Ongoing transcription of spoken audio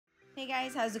Hey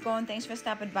guys, how's it going? Thanks for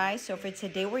stopping by. So for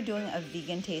today, we're doing a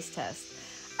vegan taste test.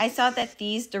 I saw that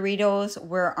these Doritos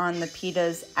were on the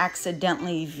PETA's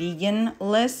accidentally vegan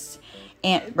list.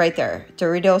 And right there,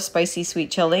 Doritos spicy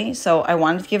sweet chili. So I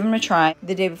wanted to give them a try.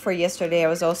 The day before yesterday, I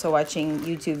was also watching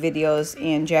YouTube videos,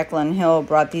 and Jacqueline Hill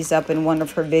brought these up in one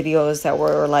of her videos that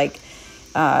were like,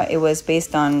 it was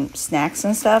based on snacks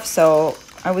and stuff. So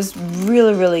I was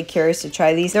really curious to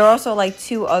try these. There are also like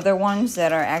two other ones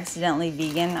that are accidentally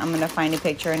vegan. I'm gonna find a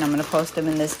picture and I'm gonna post them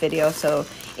in this video. So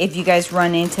if you guys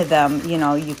run into them, you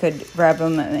know, you could grab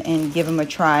them and give them a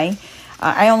try.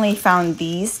 I only found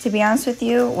these, to be honest with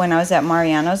you, when I was at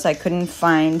Mariano's. I couldn't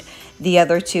find the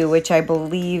other two, which I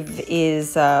believe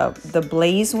is the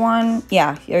Blaze one.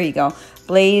 Yeah, there you go.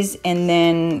 Blaze, and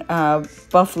then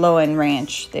Buffalo and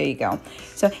Ranch. There you go.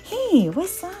 So, hey,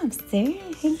 what's up, sir?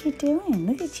 How you doing?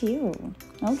 Look at you.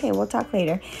 Okay, we'll talk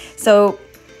later. So,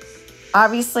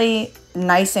 obviously,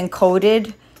 nice and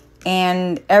coated,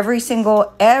 and every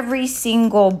single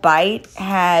bite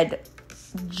had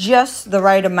just the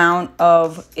right amount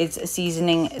of its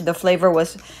seasoning. The flavor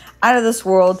was out of this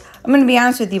world. I'm going to be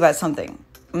honest with you about something.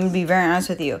 I'm going to be very honest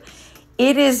with you.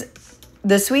 It is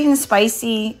the sweet and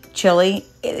spicy chili.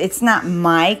 It's not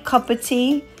my cup of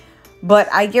tea, but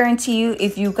I guarantee you,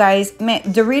 if you guys, man,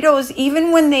 Doritos,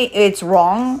 even when it's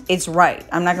wrong, it's right.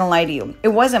 I'm not going to lie to you. It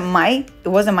wasn't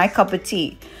my cup of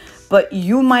tea, but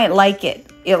you might like it.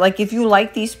 Like if you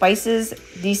like these spices,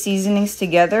 these seasonings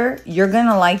together, you're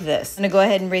gonna like this. I'm gonna go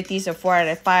ahead and rate these a 4 out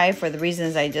of 5 for the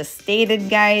reasons I just stated,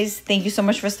 guys. Thank you so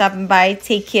much for stopping by.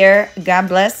 Take care, God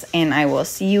bless, and I will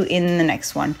see you in the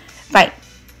next one. Bye.